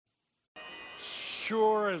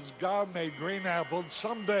sure as God made green apples,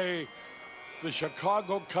 someday the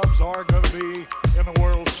Chicago Cubs are going to be in the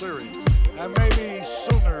World Series, and maybe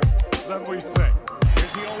sooner than we think.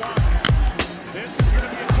 Here's the 0-1. This is going to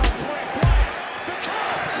be a tough play. The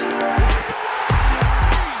Cubs win the World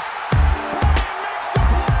Series. Bryant makes the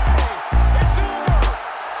play. It's over,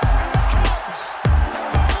 and the Cubs have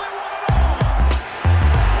finally won it all.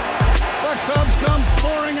 The Cubs come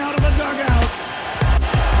pouring out of the dugout,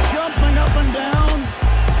 jumping up and down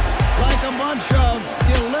like a bunch of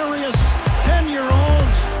delirious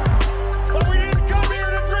 10-year-olds. But we didn't come here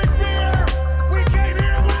to drink beer. We came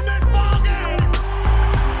here to win this ball game.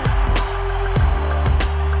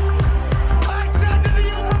 I said to the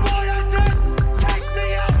Uber boy, I said, take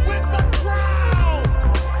me out with the crowd.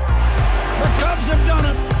 The Cubs have done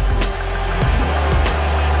it.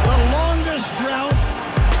 The longest drought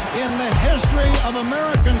in the history of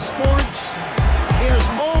American sports is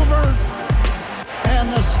over, and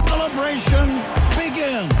the celebration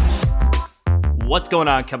begins. What's going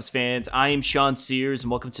on, Cubs fans? I am Sean Sears,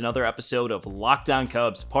 and welcome to another episode of Locked On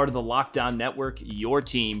Cubs, part of the Locked On Network, your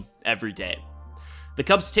team every day. The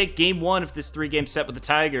Cubs take game one of this three-game set with the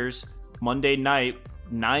Tigers Monday night,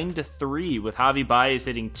 9-3, with Javi Baez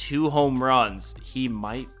hitting 2 home runs. He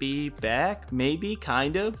might be back, maybe,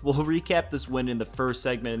 kind of. We'll recap this win in the first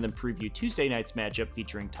segment and then preview Tuesday night's matchup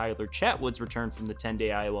featuring Tyler Chatwood's return from the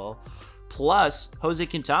 10-day IL. Plus, Jose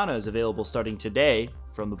Quintana is available starting today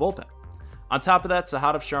from the bullpen. On top of that,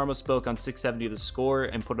 Sahadev Sharma spoke on 670 The Score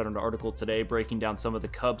and put out an article today breaking down some of the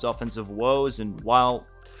Cubs' offensive woes, and while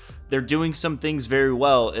they're doing some things very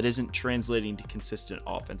well, it isn't translating to consistent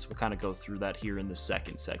offense. We'll kind of go through that here in the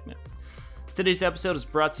second segment. Today's episode is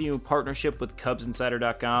brought to you in partnership with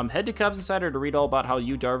CubsInsider.com. Head to Cubs Insider to read all about how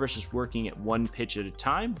Yu Darvish is working at one pitch at a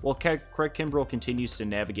time, while Craig Kimbrell continues to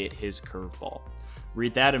navigate his curveball.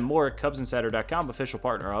 Read that and more at CubsInsider.com, official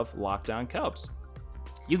partner of Locked On Cubs.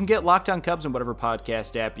 You can get Locked On Cubs on whatever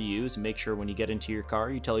podcast app you use, and make sure when you get into your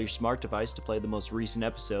car, you tell your smart device to play the most recent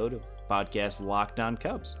episode of podcast Locked On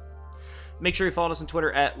Cubs. Make sure you follow us on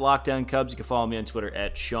Twitter at Locked On Cubs. You can follow me on Twitter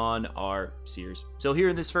at Sean R. Sears. So here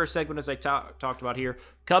in this first segment, as I talked about here,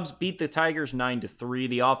 Cubs beat the Tigers 9-3.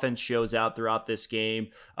 The offense shows out throughout this game.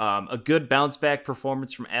 A good bounce back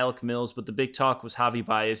performance from Alec Mills, but the big talk was Javi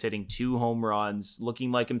Baez hitting 2 home runs,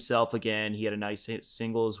 looking like himself again. He had a nice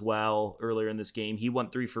single as well earlier in this game. He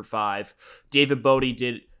went 3 for 5. David Bote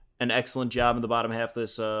did an excellent job in the bottom half of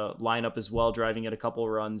this lineup as well, driving at a couple of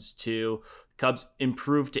runs too. Cubs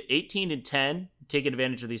improved to 18-10, taking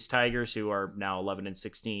advantage of these Tigers, who are now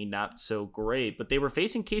 11-16, not so great. But they were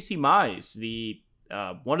facing Casey Mize, the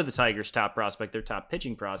one of the Tigers' top prospect, their top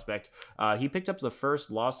pitching prospect. He picked up the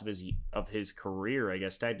first loss of his career. I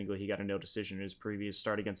guess technically he got a no decision in his previous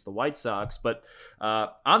start against the White Sox. But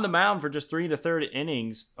on the mound for just 3 1/3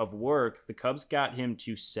 innings of work, the Cubs got him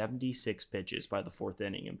to 76 pitches by the 4th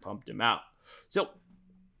inning and pumped him out. So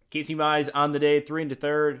Casey Mize on the day, 3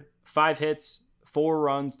 1/3, 5 hits, 4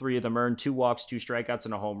 runs, 3 of them earned, 2 walks, 2 strikeouts,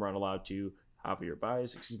 and a home run allowed to Javier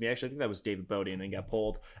Baez. Actually, I think that was David Bote and then got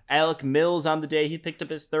pulled. Alec Mills on the day, he picked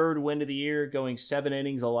up his 3rd win of the year, going 7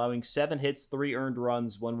 innings, allowing 7 hits, 3 earned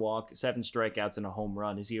runs, 1 walk, 7 strikeouts, and a home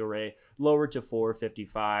run. His ERA lowered to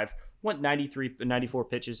 4.55. Went 94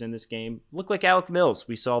 pitches in this game. Looked like Alec Mills.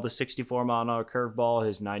 We saw the 64-mile-an-hour curveball,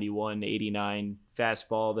 his 91-89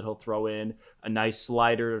 fastball that he'll throw in, a nice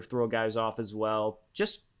slider to throw guys off as well.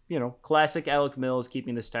 Just, classic Alec Mills,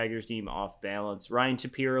 keeping this Tigers team off balance. Ryan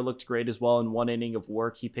Tepera looked great as well in 1 inning of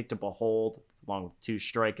work. He picked up a hold along with 2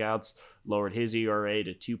 strikeouts, lowered his ERA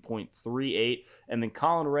to 2.38. And then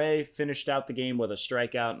Colin Ray finished out the game with a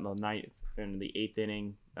strikeout in the 8th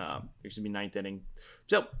inning. Ninth inning.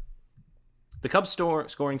 So the Cubs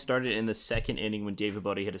scoring started in the 2nd inning when David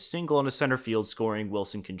Bote hit a single in a center field, scoring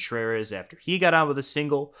Wilson Contreras after he got on with a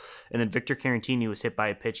single, and then Victor Caratini was hit by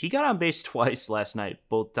a pitch. He got on base twice last night,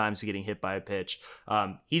 both times getting hit by a pitch.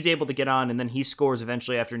 He's able to get on, and then he scores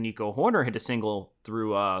eventually after Nico Horner hit a single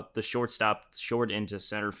through the shortstop, short into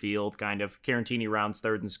center field, kind of. Caratini rounds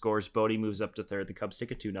 3rd and scores. Bote moves up to 3rd. The Cubs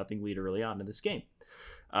take a 2-0 lead early on in this game.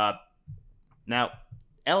 Now,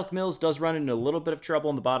 Alec Mills does run into a little bit of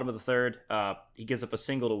trouble in the bottom of the 3rd. He gives up a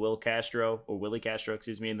single to Willie Castro,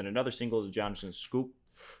 and then another single to Jonathan Scoop.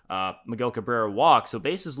 Miguel Cabrera walks, so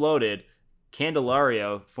bases loaded.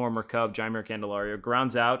 Candelario, former Cub, Jeimer Candelario,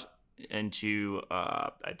 grounds out into,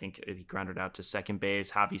 I think he grounded out to second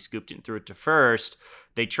base. Javi scooped it and threw it to first.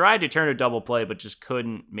 They tried to turn a double play, but just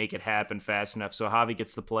couldn't make it happen fast enough. So Javi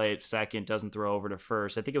gets the play at second, doesn't throw over to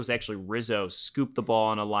first. I think it was actually Rizzo scooped the ball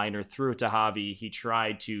on a liner, threw it to Javi. He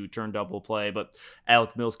tried to turn double play, but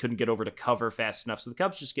Alec Mills couldn't get over to cover fast enough. So the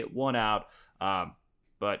Cubs just get one out.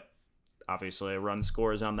 but obviously a run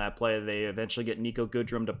scores on that play. They eventually get Nico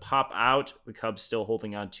Goodrum to pop out. The Cubs still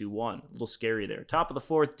holding on 2-1. A little scary there. Top of the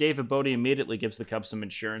fourth, David Bote immediately gives the Cubs some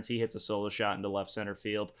insurance. He hits a solo shot into left center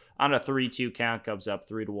field. On a 3-2 count, Cubs up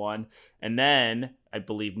 3-1. And then, I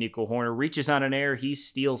believe Nico Hoerner reaches on an error. He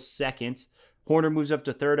steals second. Hoerner moves up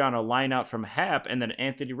to third on a line out from Happ, and then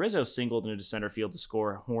Anthony Rizzo singled into center field to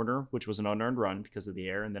score Hoerner, which was an unearned run because of the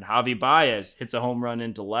error. And then Javi Baez hits a home run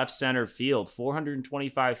into left center field,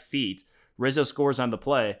 425 feet. Rizzo scores on the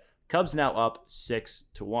play. Cubs now up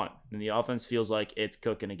 6-1, and the offense feels like it's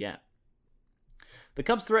cooking again. The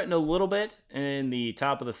Cubs threaten a little bit in the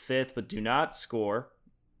top of the fifth, but do not score.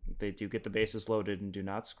 They do get the bases loaded and do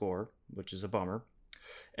not score, which is a bummer.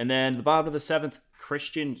 And then the bottom of the seventh,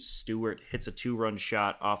 Christian Stewart hits a 2-run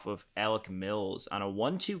shot off of Alec Mills. On a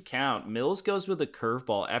 1-2 count, Mills goes with a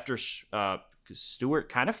curveball after Stewart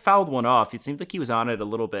kind of fouled one off. It seemed like he was on it a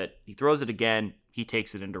little bit. He throws it again. He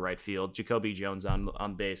takes it into right field. Jacoby Jones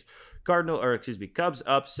on base. Cubs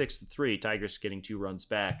up 6-3. Tigers getting 2 runs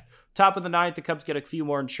back. Top of the ninth, the Cubs get a few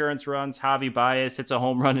more insurance runs. Javi Baez hits a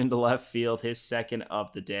home run into left field, his second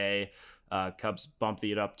of the day. Cubs bump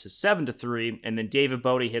it up to 7-3, and then David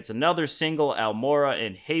Bote hits another single. Almora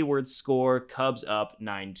and Hayward score. Cubs up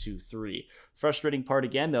 9-3. Frustrating part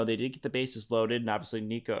again, though, they did get the bases loaded, and obviously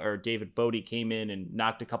David Bote came in and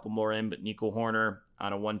knocked a couple more in, but Nico Hoerner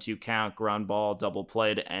on a 1-2 count, ground ball, double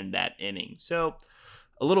play to end that inning. So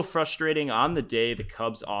a little frustrating on the day. The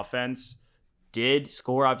Cubs offense did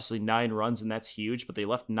score obviously 9 runs, and that's huge, but they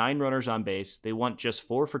left 9 runners on base. They went just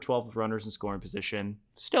 4 for 12 with runners in scoring position.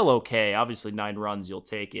 Still okay. Obviously 9 runs, you'll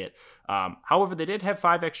take it. However, they did have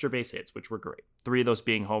 5 extra base hits, which were great. 3 of those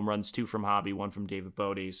being home runs, 2 from Javi, 1 from David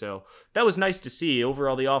Bote. So that was nice to see.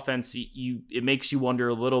 Overall, the offense, it makes you wonder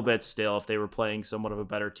a little bit still if they were playing somewhat of a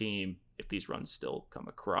better team, if these runs still come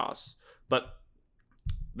across. But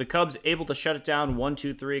the Cubs able to shut it down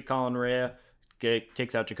 1-2-3. Colin Rea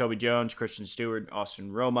takes out Jacoby Jones, Christian Stewart,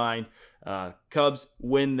 Austin Romine. Cubs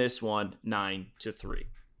win this one 9-3.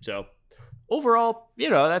 So overall,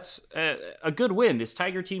 that's a good win. This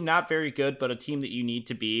Tiger team, not very good, but a team that you need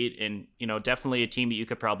to beat, and definitely a team that you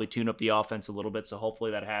could probably tune up the offense a little bit. So hopefully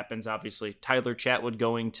that happens. Obviously, Tyler Chatwood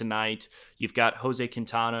going tonight. You've got Jose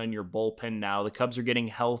Quintana in your bullpen now. The Cubs are getting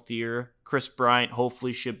healthier. Chris Bryant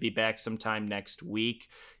hopefully should be back sometime next week.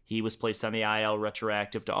 He was placed on the IL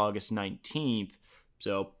retroactive to August 19th.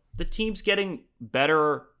 So the team's getting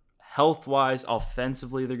better health-wise.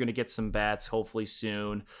 Offensively, they're going to get some bats hopefully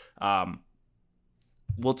soon.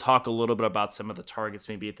 We'll talk a little bit about some of the targets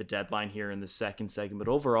maybe at the deadline here in the second segment.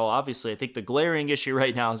 But overall, obviously, I think the glaring issue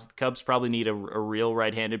right now is the Cubs probably need a real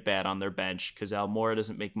right-handed bat on their bench because Almora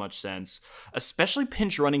doesn't make much sense, especially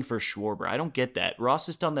pinch running for Schwarber. I don't get that. Ross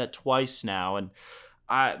has done that twice now, and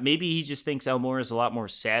maybe he just thinks Almora is a lot more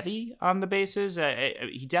savvy on the bases.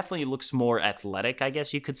 He definitely looks more athletic, I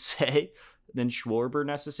guess you could say, than Schwarber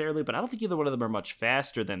necessarily, but I don't think either one of them are much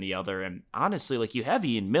faster than the other. And honestly, you have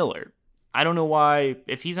Ian Miller. I don't know why,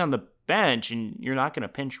 if he's on the bench and you're not going to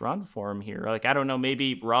pinch run for him here. I don't know,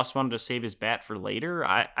 maybe Ross wanted to save his bat for later.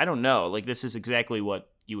 I don't know. This is exactly what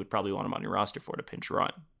you would probably want him on your roster for, to pinch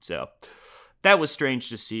run. So that was strange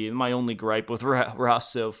to see. My only gripe with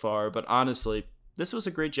Ross so far, but honestly, this was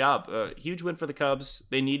a great job. A huge win for the Cubs.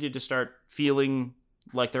 They needed to start feeling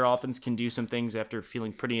like their offense can do some things after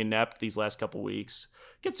feeling pretty inept these last couple weeks.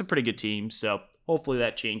 Get some pretty good teams, so hopefully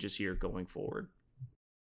that changes here going forward.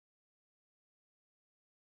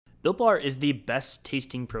 Built Bar is the best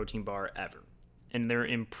tasting protein bar ever, and they're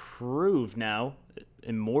improved now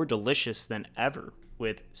and more delicious than ever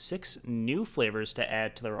with 6 new flavors to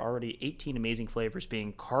add to their already 18 amazing flavors,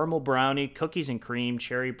 being caramel brownie, cookies and cream,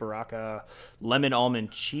 cherry baraka, lemon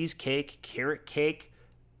almond cheesecake, carrot cake,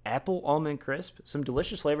 apple almond crisp. Some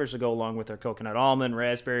delicious flavors to go along with their coconut almond,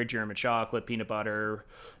 raspberry, German chocolate, peanut butter.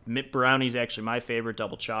 Mint brownie is actually my favorite,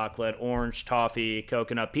 double chocolate, orange, toffee,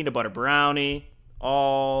 coconut, peanut butter brownie.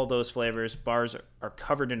 All those flavors. Bars are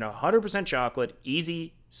covered in 100% chocolate,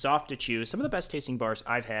 easy, soft to chew. Some of the best tasting bars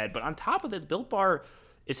I've had. But on top of it, the Built Bar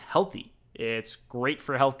is healthy. It's great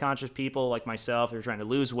for health conscious people like myself who are trying to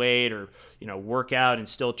lose weight or work out and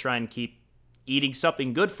still try and keep eating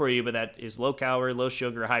something good for you, but that is low calorie, low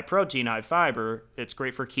sugar, high protein, high fiber. It's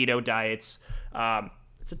great for keto diets.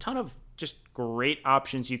 It's a ton of just great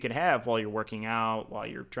options you can have while you're working out, while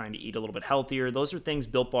you're trying to eat a little bit healthier. Those are things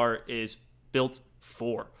Built Bar is built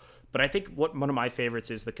for. But I think one of my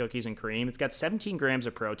favorites is the cookies and cream. It's got 17 grams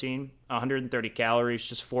of protein, 130 calories,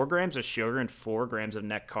 just 4 grams of sugar, and 4 grams of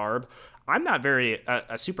net carb. I'm not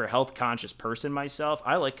a super health conscious person myself.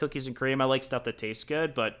 I like cookies and cream. I like stuff that tastes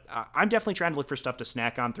good, but I'm definitely trying to look for stuff to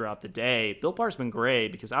snack on throughout the day. Built Bar's been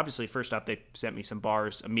great because obviously first off, they sent me some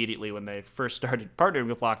bars immediately when they first started partnering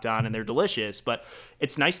with Locked On, and they're delicious, but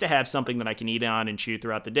it's nice to have something that I can eat on and chew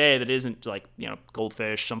throughout the day that isn't like,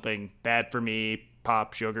 goldfish, something bad for me,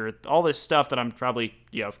 pop, sugar, all this stuff that I'm probably,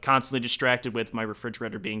 constantly distracted with, my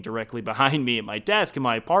refrigerator being directly behind me at my desk in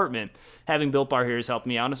my apartment. Having Built Bar here has helped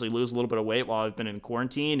me honestly lose a little bit of weight while I've been in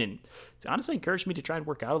quarantine, and it's honestly encouraged me to try and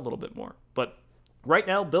work out a little bit more. But right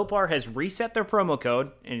now, Built Bar has reset their promo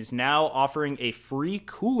code and is now offering a free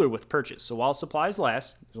cooler with purchase. So while supplies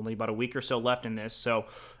last, there's only about a week or so left in this, so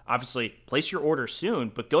obviously place your order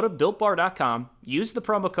soon, but go to BuiltBar.com, use the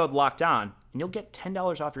promo code LOCKEDON, and you'll get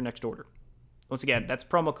 $10 off your next order. Once again, that's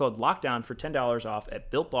promo code LOCKDOWN for $10 off at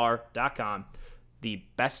BuiltBar.com, the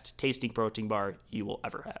best tasting protein bar you will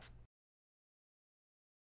ever have.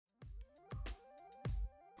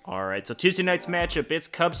 All right, so Tuesday night's matchup, it's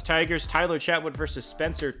Cubs-Tigers, Tyler Chatwood versus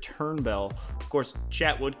Spencer Turnbull. Of course,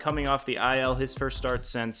 Chatwood coming off the IL, his first start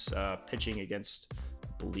since pitching against, I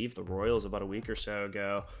believe, the Royals about a week or so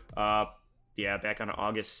ago. Back on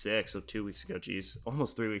August 6th, so 2 weeks ago,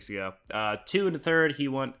 almost 3 weeks ago. 2 1/3, he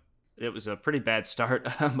won. It was a pretty bad start.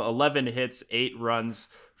 11 hits, 8 runs,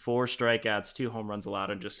 4 strikeouts, 2 home runs allowed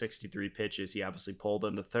on just 63 pitches. He obviously pulled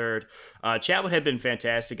in the third. Chatwood had been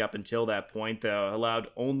fantastic up until that point, though. Allowed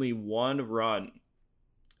only 1 run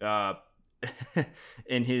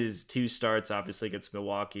in his 2 starts, obviously against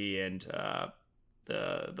Milwaukee and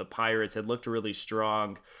the Pirates. Had looked really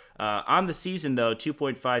strong. On the season, though,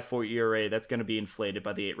 2.54 ERA, that's going to be inflated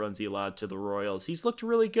by the 8 runs he allowed to the Royals. He's looked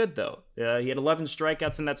really good, though. He had 11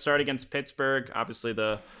 strikeouts in that start against Pittsburgh. Obviously,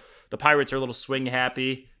 the Pirates are a little swing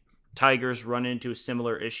happy. Tigers run into a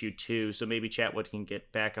similar issue, too, so maybe Chatwood can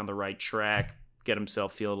get back on the right track, get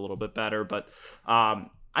himself feeling a little bit better. But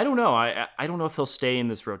I don't know. I don't know if he'll stay in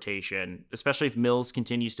this rotation, especially if Mills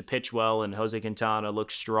continues to pitch well and Jose Quintana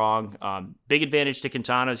looks strong. Big advantage to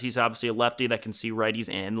Quintana is he's obviously a lefty that can see righties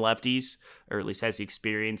and lefties, or at least has the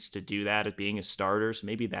experience to do that as being a starter. So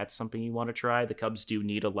maybe that's something you want to try. The Cubs do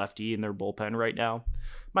need a lefty in their bullpen right now.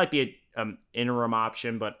 Might be an interim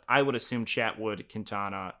option, but I would assume Chatwood,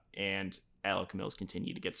 Quintana, and Alec Mills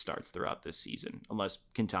continue to get starts throughout this season, unless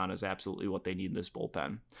Quintana is absolutely what they need in this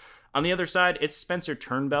bullpen. On the other side, it's Spencer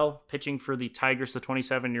Turnbull pitching for the Tigers. The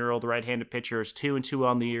 27-year-old right-handed pitcher is 2-2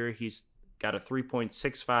 on the year. He's got a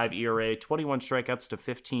 3.65 ERA, 21 strikeouts to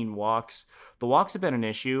 15 walks. The walks have been an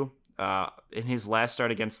issue. In his last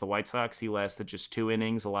start against the White Sox, he lasted just 2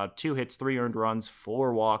 innings, allowed 2 hits, 3 earned runs,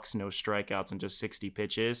 4 walks, no strikeouts, and just 60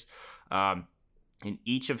 pitches. In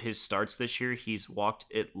each of his starts this year, he's walked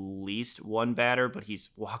at least 1 batter, but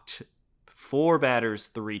he's walked 4 batters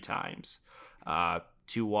 3 times.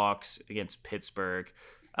 2 walks against Pittsburgh.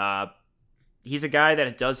 He's a guy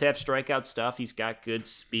that does have strikeout stuff. He's got good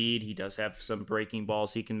speed. He does have some breaking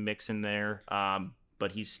balls he can mix in there.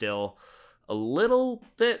 But he's still a little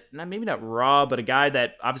bit, maybe not raw, but a guy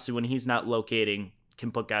that obviously when he's not locating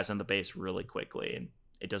can put guys on the base really quickly. And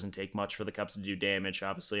it doesn't take much for the Cubs to do damage,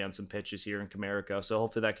 obviously, on some pitches here in Comerica. So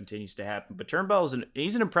hopefully that continues to happen. But Turnbull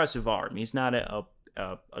he's an impressive arm. He's not a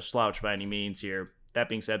slouch by any means here. That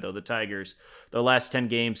being said, though, the Tigers, the last 10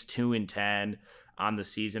 games, 2-10 on the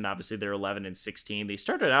season. Obviously, they're 11-16. They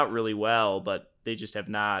started out really well, but they just have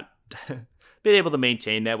not been able to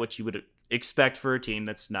maintain that, which you would expect for a team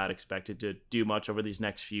that's not expected to do much over these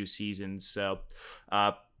next few seasons. So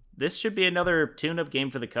this should be another tune-up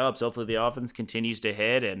game for the Cubs. Hopefully the offense continues to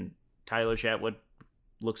hit, and Tyler Chatwood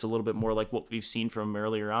looks a little bit more like what we've seen from him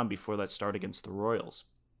earlier on before that start against the Royals.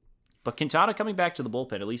 But Quintana coming back to the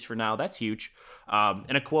bullpen, at least for now, that's huge.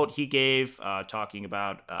 In a quote he gave talking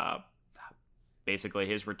about basically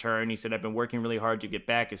his return, he said, "I've been working really hard to get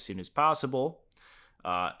back as soon as possible.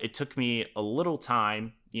 It took me a little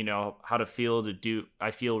time,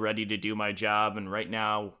 I feel ready to do my job, and right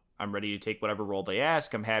now I'm ready to take whatever role they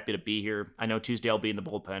ask. I'm happy to be here. I know Tuesday I'll be in the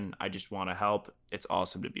bullpen. I just want to help. It's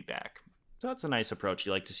awesome to be back." So that's a nice approach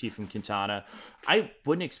you like to see from Quintana. I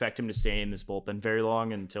wouldn't expect him to stay in this bullpen very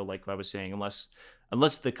long until, like I was saying,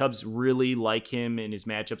 unless the Cubs really like him in his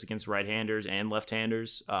matchups against right-handers and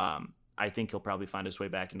left-handers. I think he'll probably find his way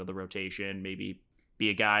back into the rotation, maybe be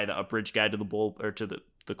a bridge guy to the bull or to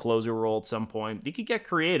the closer role at some point. You could get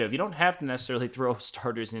creative. You don't have to necessarily throw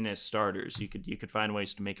starters in as starters. You could find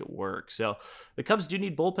ways to make it work. So the Cubs do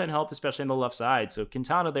need bullpen help, especially on the left side. So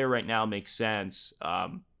Quintana there right now makes sense.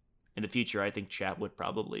 in the future, I think Chatwood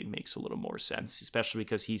probably makes a little more sense, especially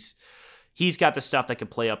because he's got the stuff that can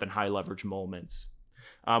play up in high leverage moments.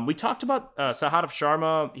 We talked about Sahadev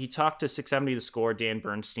Sharma. He talked to 670 The Score, Dan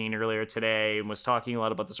Bernstein, earlier today, and was talking a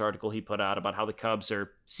lot about this article he put out about how the Cubs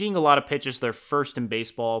are seeing a lot of pitches. They're first in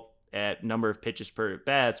baseball at number of pitches per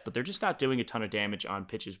bats, but they're just not doing a ton of damage on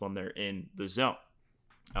pitches when they're in the zone.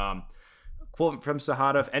 Quote from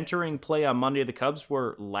Sahadev: entering play on Monday, the Cubs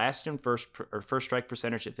were last in first strike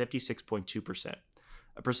percentage at 56.2%.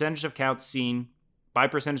 A percentage of counts seen, by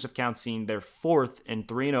percentage of counts seen, they're fourth in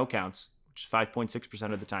 3-0 counts, which is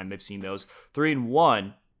 5.6% of the time they've seen those.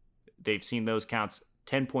 3-1, they've seen those counts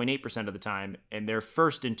 10.8% of the time, and they're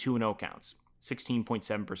first in 2-0 counts.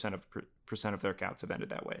 16.7% of their counts have ended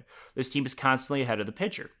that way. This team is constantly ahead of the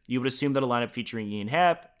pitcher. You would assume that a lineup featuring Ian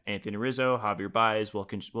Happ, Anthony Rizzo, Javier Baez,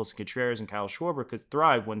 Wilson Contreras, and Kyle Schwarber could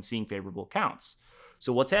thrive when seeing favorable counts.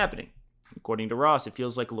 So what's happening? According to Ross, it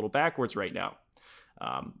feels like a little backwards right now.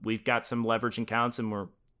 We've got some leverage in counts, and we're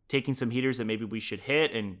taking some heaters that maybe we should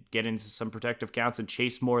hit and get into some protective counts and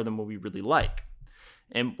chase more than what we really like.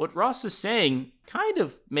 And what Ross is saying kind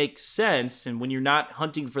of makes sense. And when you're not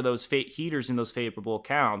hunting for those heaters in those favorable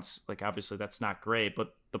counts, like obviously that's not great.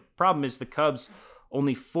 But the problem is the Cubs,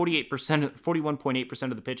 only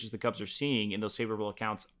 41.8% of the pitches the Cubs are seeing in those favorable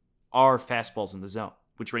accounts are fastballs in the zone,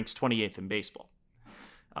 which ranks 28th in baseball.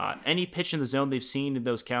 Any pitch in the zone they've seen in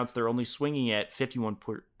those counts, they're only swinging at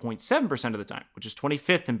 51.7% of the time, which is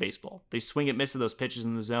 25th in baseball. They swing at miss of those pitches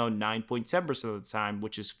in the zone 9.7% of the time,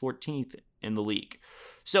 which is 14th in the league.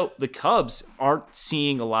 So the Cubs aren't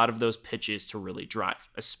seeing a lot of those pitches to really drive,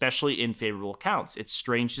 especially in favorable counts. It's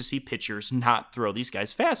strange to see pitchers not throw these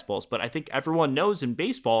guys fastballs, but I think everyone knows in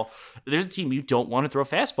baseball, there's a team you don't want to throw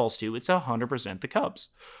fastballs to. It's 100% the Cubs.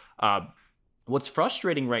 What's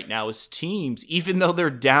frustrating right now is teams, even though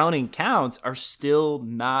they're down in counts, are still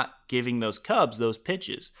not giving those Cubs those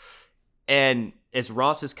pitches. And as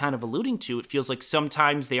Ross is kind of alluding to, it feels like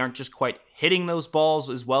sometimes they aren't just quite hitting those balls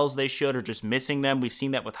as well as they should, or just missing them. We've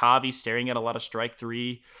seen that with Javi staring at a lot of strike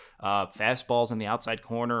three, fastballs in the outside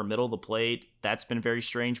corner or middle of the plate. That's been very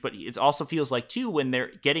strange. But it also feels like, too, when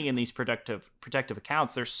they're getting in these protective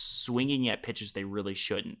accounts, they're swinging at pitches they really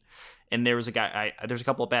shouldn't. And there was a guy, there's a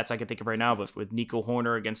couple of bats I can think of right now, but with Nico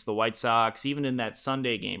Hoerner against the White Sox, even in that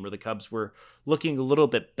Sunday game where the Cubs were looking a little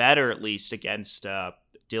bit better, at least against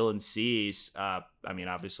Dylan Cease. I mean,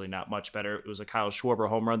 obviously not much better. It was a Kyle Schwarber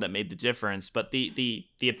home run that made the difference, but the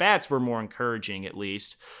at-bats were more encouraging, at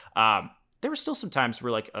least. There were still some times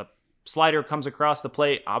where like a slider comes across the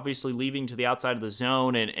plate, obviously leaving to the outside of the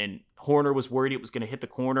zone, and Hoerner was worried it was going to hit the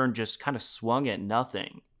corner and just kind of swung at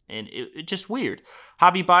nothing. And it just weird.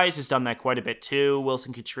 Javi Baez has done that quite a bit too.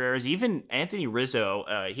 Wilson Contreras, even Anthony Rizzo,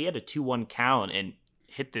 he had a 2-1 count and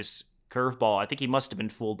hit this curveball. I think he must have been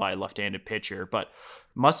fooled by a left-handed pitcher, but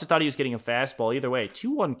must have thought he was getting a fastball. Either way,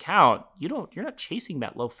 2-1 count. You're not chasing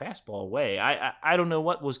that low fastball away. I don't know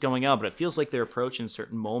what was going on, but it feels like their approach in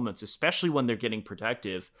certain moments, especially when they're getting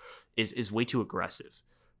protective, is way too aggressive,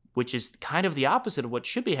 which is kind of the opposite of what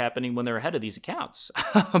should be happening when they're ahead of these accounts.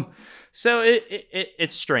 So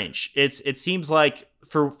it's strange. It seems like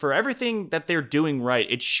for everything that they're doing right,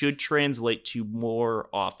 it should translate to more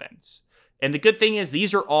offense. And the good thing is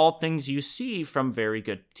these are all things you see from very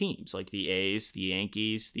good teams, like the A's, the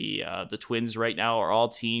Yankees, the Twins right now are all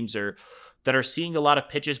teams that are seeing a lot of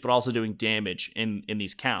pitches but also doing damage in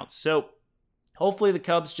these counts. So hopefully the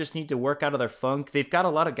Cubs just need to work out of their funk. They've got a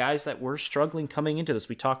lot of guys that were struggling coming into this.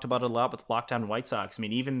 We talked about it a lot with Lockdown White Sox. I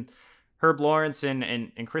mean, even Herb Lawrence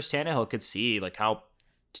and Chris Tannehill could see like how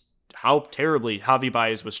terribly Javi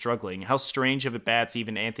Baez was struggling, how strange of at-bats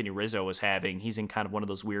even Anthony Rizzo was having. He's in kind of one of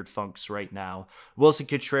those weird funks right now. Wilson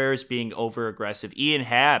Contreras being over-aggressive. Ian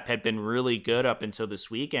Happ had been really good up until this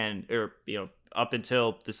weekend, or, up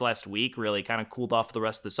until this last week, really kind of cooled off the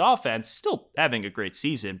rest of this offense. Still having a great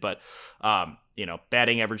season, but,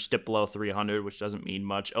 batting average dipped below 300, which doesn't mean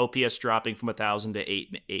much. OPS dropping from 1,000 to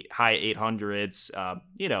high 800s.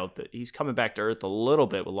 He's coming back to earth a little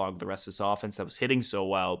bit along with the rest of this offense that was hitting so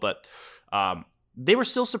well, but they were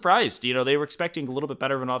still surprised. They were expecting a little bit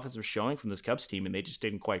better of an offensive showing from this Cubs team, and they just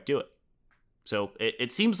didn't quite do it. So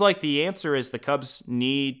it seems like the answer is the Cubs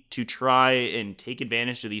need to try and take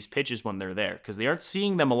advantage of these pitches when they're there, because they aren't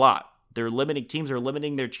seeing them a lot. Teams are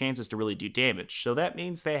limiting their chances to really do damage. So that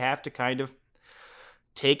means they have to kind of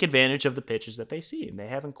take advantage of the pitches that they see, and they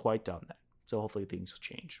haven't quite done that. So hopefully things will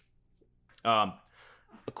change.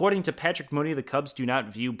 According to Patrick Mooney, the Cubs do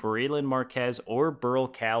not view Braylon Marquez or Burl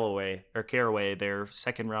Caraway, their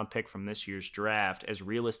second-round pick from this year's draft, as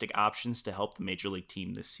realistic options to help the Major League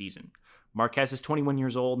team this season. Marquez is 21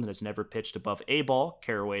 years old and has never pitched above A ball.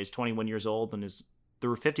 Carraway is 21 years old and is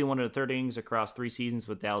through 51 1/3 innings across 3 seasons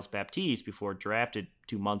with Dallas Baptiste before drafted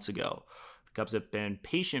 2 months ago. The Cubs have been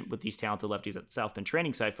patient with these talented lefties at the South Bend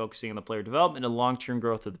training site, focusing on the player development and long-term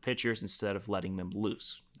growth of the pitchers instead of letting them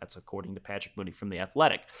loose. That's according to Patrick Mooney from The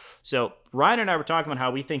Athletic. So Ryan and I were talking about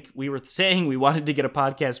how we were saying we wanted to get a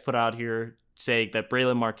podcast put out here saying that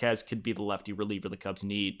Brailyn Marquez could be the lefty reliever the Cubs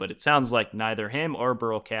need, but it sounds like neither him or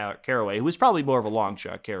Burl Carraway, who was probably more of a long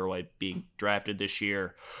shot, Carraway being drafted this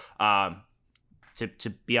year, to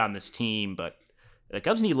be on this team. But the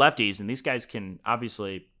Cubs need lefties, and these guys can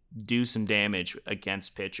obviously do some damage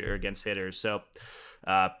against hitters. So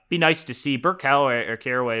be nice to see. Burke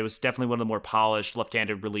Carraway was definitely one of the more polished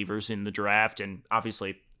left-handed relievers in the draft, and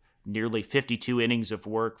obviously nearly 52 innings of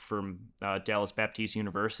work from Dallas Baptiste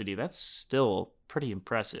University. That's still pretty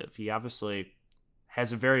impressive. He obviously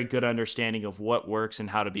has a very good understanding of what works and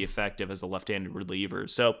how to be effective as a left-handed reliever.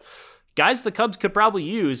 So guys the Cubs could probably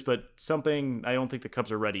use, but something I don't think the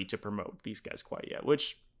Cubs are ready to promote these guys quite yet,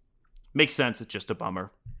 which makes sense. It's just a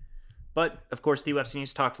bummer. But, of course, Theo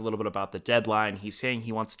Epstein's talked a little bit about the deadline. He's saying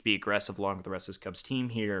he wants to be aggressive along with the rest of his Cubs team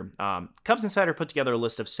here. Cubs Insider put together a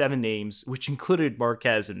list of 7 names, which included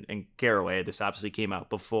Marquez and Carraway. This obviously came out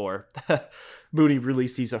before Mooney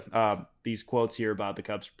released these quotes here about the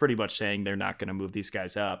Cubs, pretty much saying they're not going to move these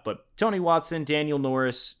guys up. But Tony Watson, Daniel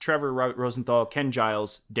Norris, Trevor Rosenthal, Ken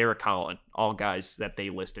Giles, Derek Holland, all guys that they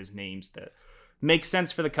list as names that makes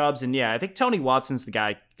sense for the Cubs. And yeah, I think Tony Watson's the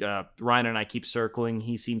guy Ryan and I keep circling.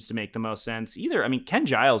 He seems to make the most sense. Ken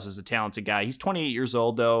Giles is a talented guy. He's 28 years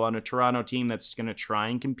old, though, on a Toronto team that's going to try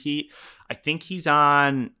and compete. I think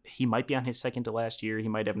he might be on his second to last year. He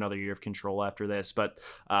might have another year of control after this, but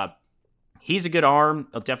he's a good arm.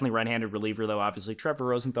 Definitely right-handed reliever, though, obviously. Trevor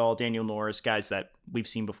Rosenthal, Daniel Norris, guys that we've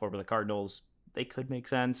seen before with the Cardinals, they could make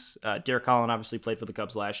sense. Derek Holland obviously played for the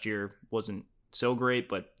Cubs last year. Wasn't so great,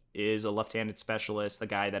 but is a left-handed specialist, the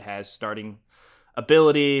guy that has starting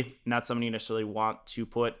ability, not someone you necessarily want to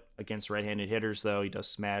put against right-handed hitters, though. He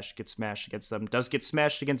does get smashed against them, does get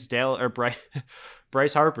smashed against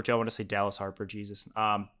Bryce Harper, too. I want to say Dallas Harper, Jesus.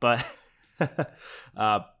 But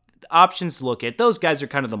options to look at, those guys are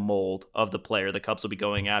kind of the mold of the player the Cubs will be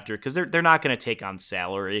going after, because they're not going to take on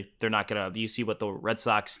salary. They're not going to, you see what the Red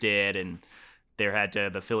Sox did, and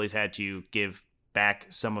the Phillies had to give back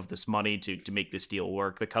some of this money to make this deal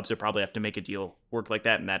work. The Cubs will probably have to make a deal work like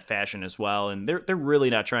that in that fashion as well. And they're really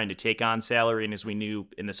not trying to take on salary. And as we knew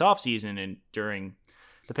in this offseason and during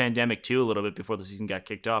the pandemic too, a little bit before the season got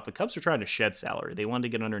kicked off, the Cubs are trying to shed salary. They wanted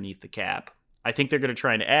to get underneath the cap. I think they're going to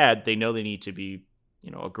try and add. They know they need to be,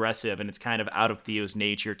 aggressive, and it's kind of out of Theo's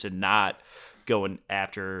nature to not going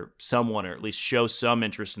after someone, or at least show some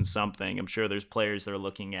interest in something. I'm sure there's players they're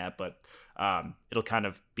looking at, but it'll kind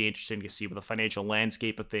of be interesting to see with the financial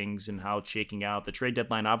landscape of things and how it's shaking out. The trade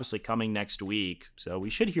deadline obviously coming next week, so we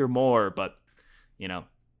should hear more, but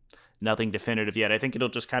nothing definitive yet. I think it'll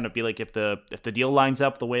just kind of be like if the deal lines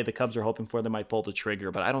up the way the Cubs are hoping for, they might pull the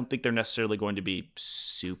trigger, but I don't think they're necessarily going to be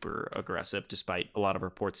super aggressive, despite a lot of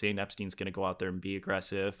reports saying Epstein's going to go out there and be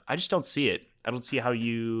aggressive. I just don't see it. I don't see how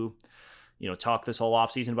you talk this whole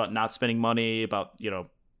offseason about not spending money, about,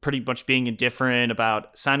 pretty much being indifferent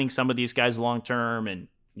about signing some of these guys long term, and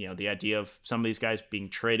the idea of some of these guys being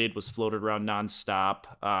traded was floated around nonstop.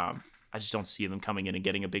 I just don't see them coming in and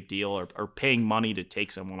getting a big deal or paying money to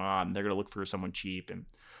take someone on. They're going to look for someone cheap, and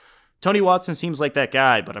Tony Watson seems like that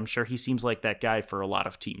guy, but I'm sure he seems like that guy for a lot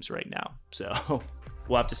of teams right now. So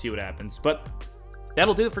we'll have to see what happens. But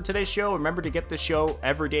that'll do it for today's show. Remember to get the show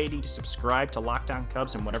every day. You need to subscribe to Locked On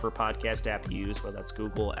Cubs in whatever podcast app you use, whether that's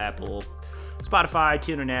Google, Apple, Spotify,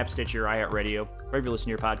 TuneIn app, Stitcher, iHeartRadio. Wherever you listen to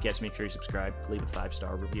your podcast, make sure you subscribe, leave a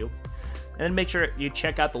 5-star review. And then make sure you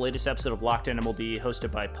check out the latest episode of Locked On MLB,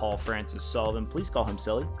 hosted by Paul Francis Sullivan. Please call him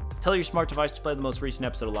silly. Tell your smart device to play the most recent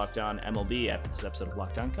episode of Locked On MLB after this episode of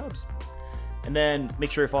Locked On Cubs. And then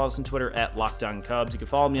make sure you follow us on Twitter at Locked On Cubs. You can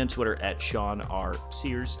follow me on Twitter at Sean R.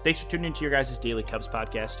 Sears. Thanks for tuning into your guys' daily Cubs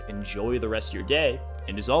podcast. Enjoy the rest of your day.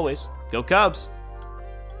 And as always, go Cubs!